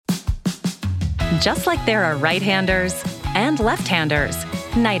Just like there are right-handers and left-handers,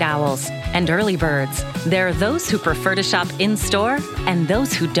 night owls and early birds, there are those who prefer to shop in-store and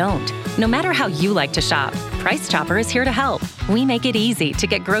those who don't. No matter how you like to shop, Price Chopper is here to help. We make it easy to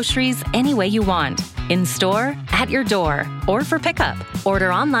get groceries any way you want. In-store, at your door, or for pickup.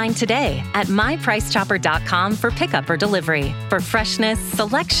 Order online today at mypricechopper.com for pickup or delivery. For freshness,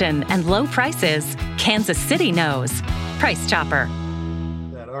 selection, and low prices, Kansas City knows. Price Chopper.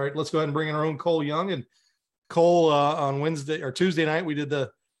 All right, let's go ahead and bring in our own Cole Young. And Cole, on Wednesday or Tuesday night, we did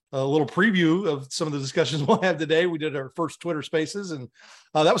the little preview of some of the discussions we'll have today. We did our first Twitter Spaces, and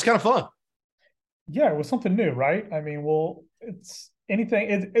that was kind of fun. Yeah, it was something new, right? I mean, it's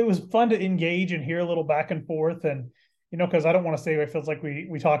anything. It was fun to engage and hear a little back and forth, and because I don't want to say it feels like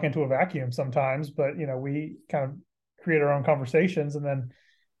we talk into a vacuum sometimes, but we kind of create our own conversations, and then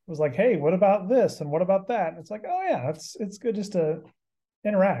it was like, hey, what about this and what about that? And it's like, oh yeah, it's good just to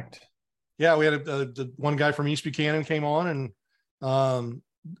interact. Yeah, we had the one guy from East Buchanan came on and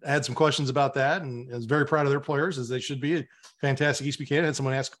had some questions about that, and I was very proud of their players, as they should be. Fantastic East Buchanan. Had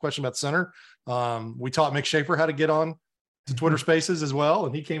someone ask a question about center. We taught Mick Schaefer how to get on to Twitter Spaces as well,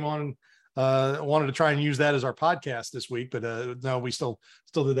 and he came on and wanted to try and use that as our podcast this week, but no, we still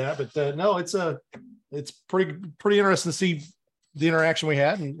did that. But no, it's pretty interesting to see the interaction we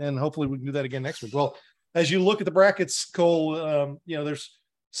had, and hopefully we can do that again next week. Well, as you look at the brackets, Cole, there's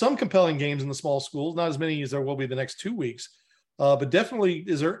some compelling games in the small schools, not as many as there will be the next 2 weeks. But definitely,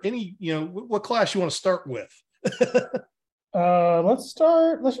 is there any, what class you want to start with? Let's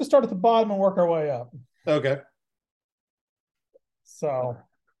just start at the bottom and work our way up. Okay. So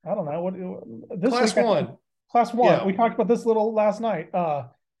I don't know what this class week, one. Class one. Yeah. We talked about this a little last night. The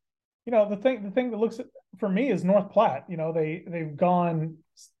thing that looks at, for me, is North Platte. They've gone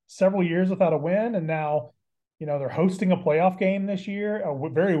several years without a win, and now they're hosting a playoff game this year, a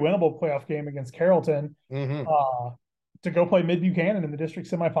very winnable playoff game against Carrollton. Mm-hmm. To go play Mid Buchanan in the district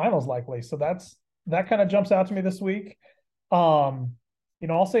semifinals, likely. So that kind of jumps out to me this week.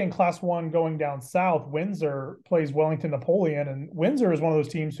 I'll say in Class 1 going down south, Windsor plays Wellington Napoleon, and Windsor is one of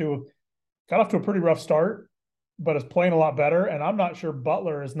those teams who got off to a pretty rough start, but is playing a lot better. And I'm not sure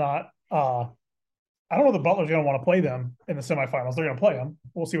Butler is not. I don't know that Butler's going to want to play them in the semifinals. They're going to play them.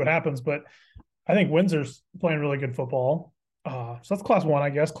 We'll see what happens, but I think Windsor's playing really good football. So that's Class 1, I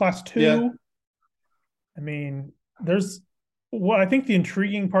guess. Class 2. Yeah. I mean, there's what I think the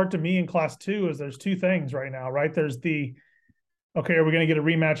intriguing part to me in Class 2 is there's two things right now, right? There's are we going to get a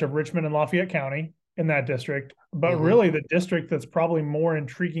rematch of Richmond and Lafayette County in that district? But really the district that's probably more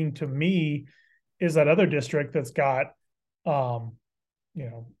intriguing to me is that other district that's got,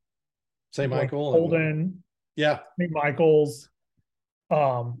 St. Michael, Holden, St. Michael's.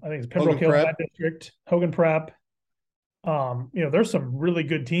 I think it's Pembroke Hill in that district, Hogan Prep. There's some really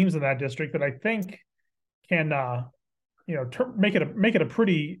good teams in that district that I think can, make it a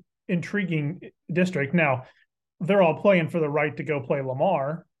pretty intriguing district. Now, they're all playing for the right to go play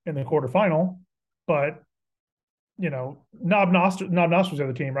Lamar in the quarterfinal, but Knob Nostrils the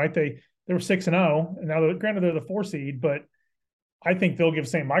other team, right? They were 6-0, and now granted they're the 4 seed, but I think they'll give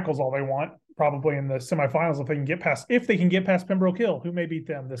St. Michael's all they want probably in the semifinals if they can get past Pembroke Hill, who may beat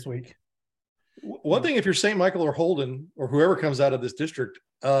them this week. One thing, if you're St. Michael or Holden or whoever comes out of this district,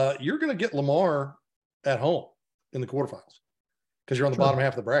 you're going to get Lamar at home in the quarterfinals because you're on the bottom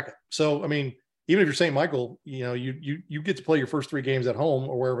half of the bracket. So, I mean, even if you're St. Michael, you get to play your first 3 games at home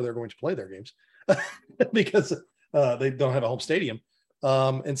or wherever they're going to play their games because they don't have a home stadium.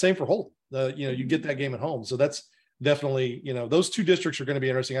 And same for Holden. You get that game at home. So that's definitely, those 2 districts are going to be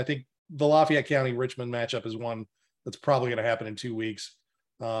interesting. I think the Lafayette County Richmond matchup is one that's probably going to happen in 2 weeks.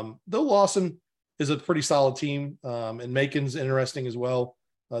 Though Lawson is a pretty solid team, and Macon's interesting as well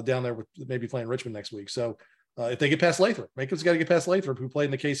down there with maybe playing Richmond next week. So if they get past Lathrop, Macon's got to get past Lathrop, who played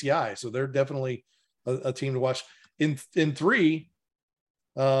in the KCI. So they're definitely a team to watch. In 3,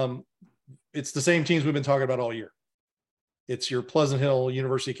 it's the same teams we've been talking about all year. It's your Pleasant Hill,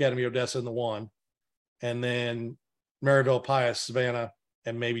 University Academy Odessa in the 1, and then Maryville, Pius, Savannah,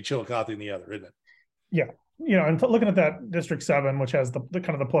 and maybe Chillicothe in the other, isn't it? Yeah. And looking at that District 7, which has the kind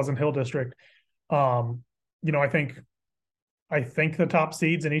of the Pleasant Hill district, I think the top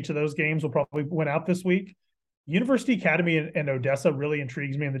seeds in each of those games will probably win out this week. University Academy and Odessa really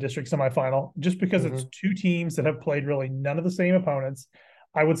intrigues me in the district semifinal, just because it's 2 teams that have played really none of the same opponents.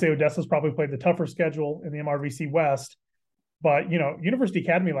 I would say Odessa's probably played the tougher schedule in the MRVC West, but University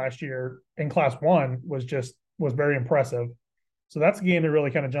Academy last year in Class 1 was very impressive. So that's a game that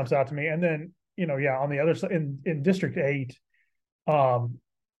really kind of jumps out to me. And then, on the other side in District 8, I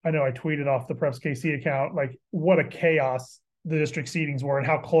know I tweeted off the Preps KC account, like what a chaos the district seedings were and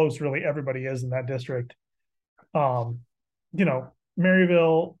how close really everybody is in that district. You know,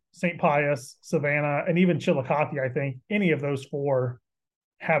 Maryville, St. Pius, Savannah, and even Chillicothe, I think any of those four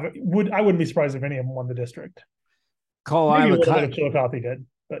I wouldn't be surprised if any of them won the district. Cole, Chillicothe did.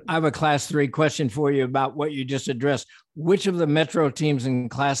 But I have a Class 3 question for you about what you just addressed. Which of the Metro teams in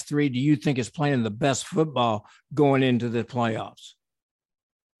Class 3 do you think is playing the best football going into the playoffs?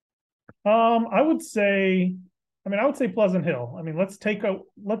 I would say Pleasant Hill. I mean, let's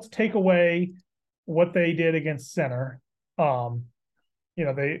take away what they did against Center. You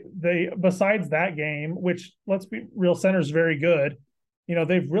know, they besides that game, which let's be real, Center's very good. You know,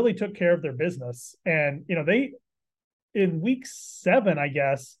 they've really took care of their business, and you know they in week 7, I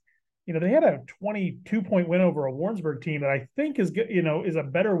guess, you know, they had a 22-point win over a Warrensburg team that I think is a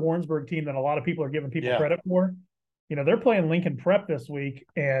better Warrensburg team than a lot of people are giving people credit for. You know, they're playing Lincoln Prep this week,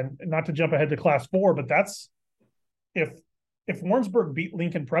 and not to jump ahead to Class 4, but that's if Warrensburg beat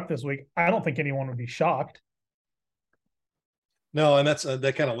Lincoln Prep this week, I don't think anyone would be shocked. No, and that's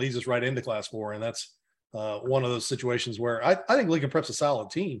that kind of leads us right into Class 4, and that's one of those situations where I think Lincoln Prep's a solid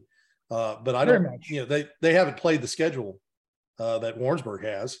team. But I don't, you know, they haven't played the schedule that Warrensburg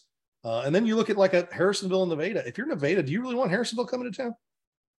has. And then you look at like a Harrisonville and Nevada. If you're Nevada, do you really want Harrisonville coming to town?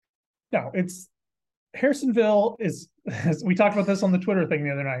 No, Harrisonville is, we talked about this on the Twitter thing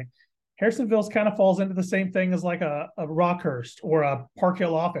the other night. Harrisonville's kind of falls into the same thing as like a Rockhurst or a Park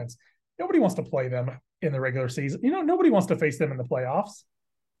Hill offense. Nobody wants to play them in the regular season. You know, nobody wants to face them in the playoffs.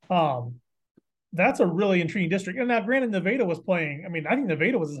 That's a really intriguing district. And now, granted, Nevada was playing. I mean, I think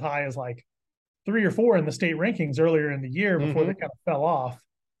Nevada was as high as like 3 or 4 in the state rankings earlier in the year before they kind of fell off.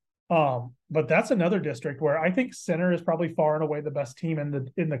 But that's another district where I think Center is probably far and away the best team in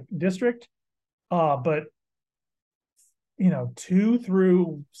the district. But you know, 2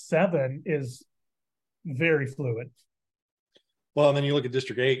 through 7 is very fluid. Well, and then you look at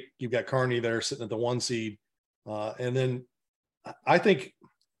District 8, you've got Kearney there sitting at the 1 seed. And then I think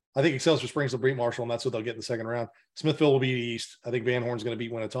Excelsior Springs will beat Marshall, and that's what they'll get in the second round. Smithville will beat East. I think Van Horn's going to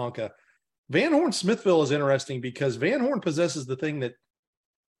beat Winnetonka. Van Horn Smithville is interesting because Van Horn possesses the thing that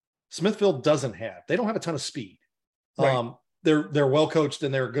Smithville doesn't have. They don't have a ton of speed. Right. They're well coached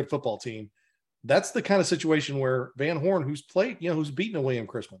and they're a good football team. That's the kind of situation where Van Horn, who's played, you know, who's beaten a William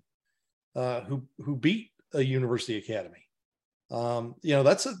Chrisman, who beat a University Academy. You know,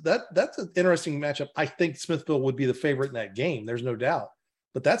 that's an interesting matchup. I think Smithville would be the favorite in that game. There's no doubt.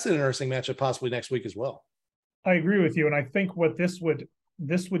 But that's an interesting matchup possibly next week as well. I agree with you. And I think what this would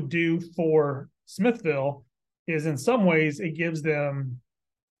do for Smithville is in some ways it gives them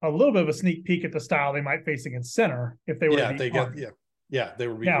a little bit of a sneak peek at the style they might face against Center if they were they would be.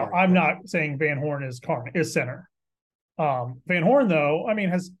 Now, I'm not saying Van Horn is Center. Van Horn, though, I mean,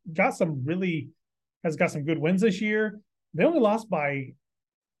 has got some good wins this year. They only lost by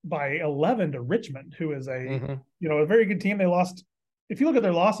 11 to Richmond, who is a very good team. They lost. If you look at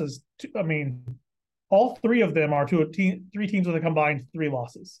their losses, I mean, all 3 of them are to three teams with a combined 3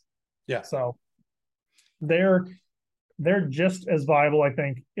 losses. Yeah. So they're just as viable, I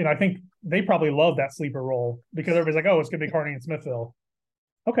think. And I think they probably love that sleeper role because everybody's like, oh, it's going to be Kearney and Smithville.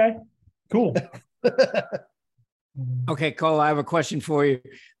 Okay, cool. Okay, Cole, I have a question for you.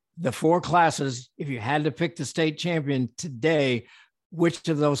 The 4 classes, if you had to pick the state champion today, which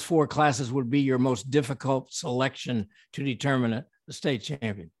of those 4 classes would be your most difficult selection to determine it? The state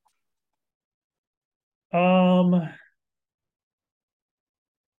champion?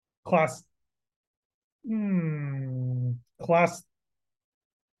 Class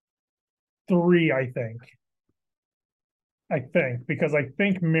 3, I think, because I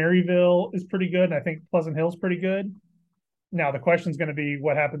think Maryville is pretty good and I think Pleasant Hill's pretty good. Now the question is going to be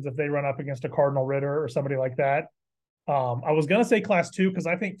what happens if they run up against a Cardinal Ritter or somebody like that. I was going to say Class 2 because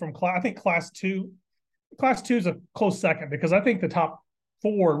I think Class 2 is a close second because I think the top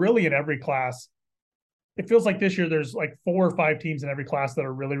 4 really in every class, it feels like this year there's like 4 or 5 teams in every class that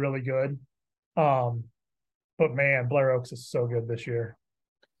are really, really good. But man, Blair Oaks is so good this year.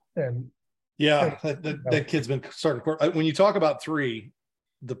 And yeah, that kid's been starting to – when you talk about 3,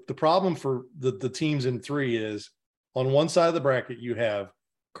 the problem for the teams in 3 is on one side of the bracket you have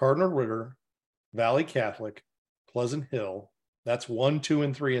Cardinal Ritter, Valley Catholic, Pleasant Hill. That's 1, 2,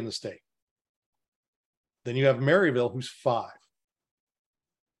 and 3 in the state. Then you have Maryville, who's 5.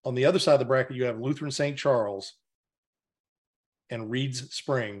 On the other side of the bracket, you have Lutheran St. Charles and Reed's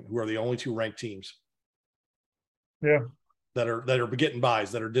Spring, who are the only 2 ranked teams. Yeah. That are getting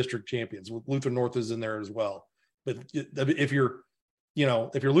buys, that are district champions. Lutheran North is in there as well. But if you're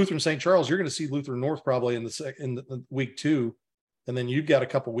Lutheran St. Charles, you're going to see Lutheran North probably in the week 2, and then you've got a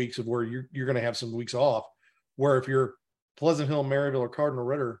couple weeks of where you're going to have some weeks off. Where if you're Pleasant Hill, Maryville, or Cardinal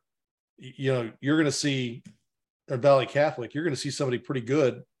Ritter, you know, you're going to see, or Valley Catholic, you're going to see somebody pretty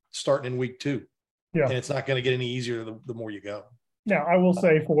good starting in week 2. Yeah. And it's not going to get any easier the more you go. Now, I will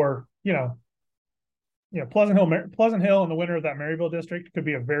say for, Pleasant Hill and the winner of that Maryville district could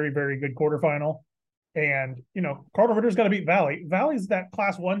be a very, very good quarterfinal. And, Cardinal Ritter's got to beat Valley. Valley's that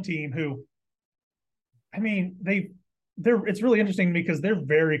Class 1 team who, I mean, it's really interesting because they're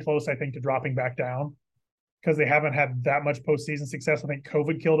very close, I think, to dropping back down because they haven't had that much postseason success. I think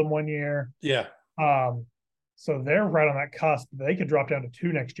COVID killed them one year. Yeah. So they're right on that cusp. They could drop down to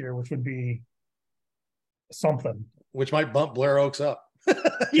 2 next year, which would be something. Which might bump Blair Oaks up.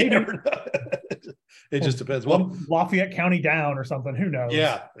 You never know. It just depends. Well, Lafayette County down or something. Who knows?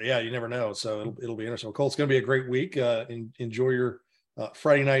 Yeah, you never know. So it'll be interesting. Well, Cole, it's going to be a great week. Enjoy your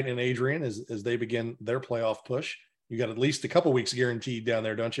Friday night in Adrian as they begin their playoff push. You got at least a couple weeks guaranteed down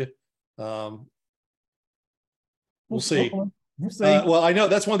there, don't you? We'll see. We'll see. Well, I know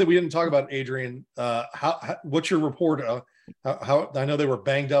that's one that we didn't talk about, Adrian. What's your report? How I know they were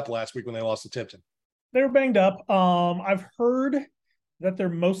banged up last week when they lost to Tipton. They were banged up. I've heard that they're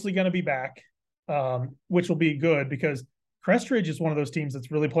mostly going to be back, which will be good because Crestridge is one of those teams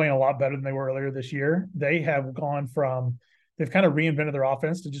that's really playing a lot better than they were earlier this year. They've kind of reinvented their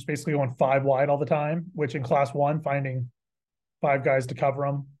offense to just basically going 5 wide all the time, which in Class 1, finding 5 guys to cover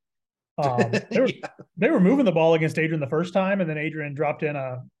them. They were moving the ball against Adrian the first time, and then Adrian dropped in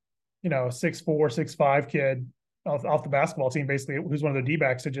a 6'4", 6'5" kid off the basketball team, basically, who's one of their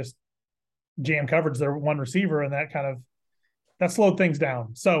D-backs to just jam coverage their one receiver, and that slowed things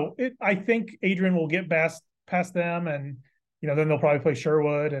down. So I think Adrian will get past them, and then they'll probably play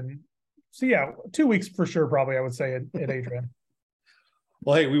Sherwood, and so 2 weeks for sure, probably I would say at Adrian.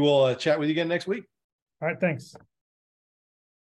 Well, hey, we will chat with you again next week. All right, thanks.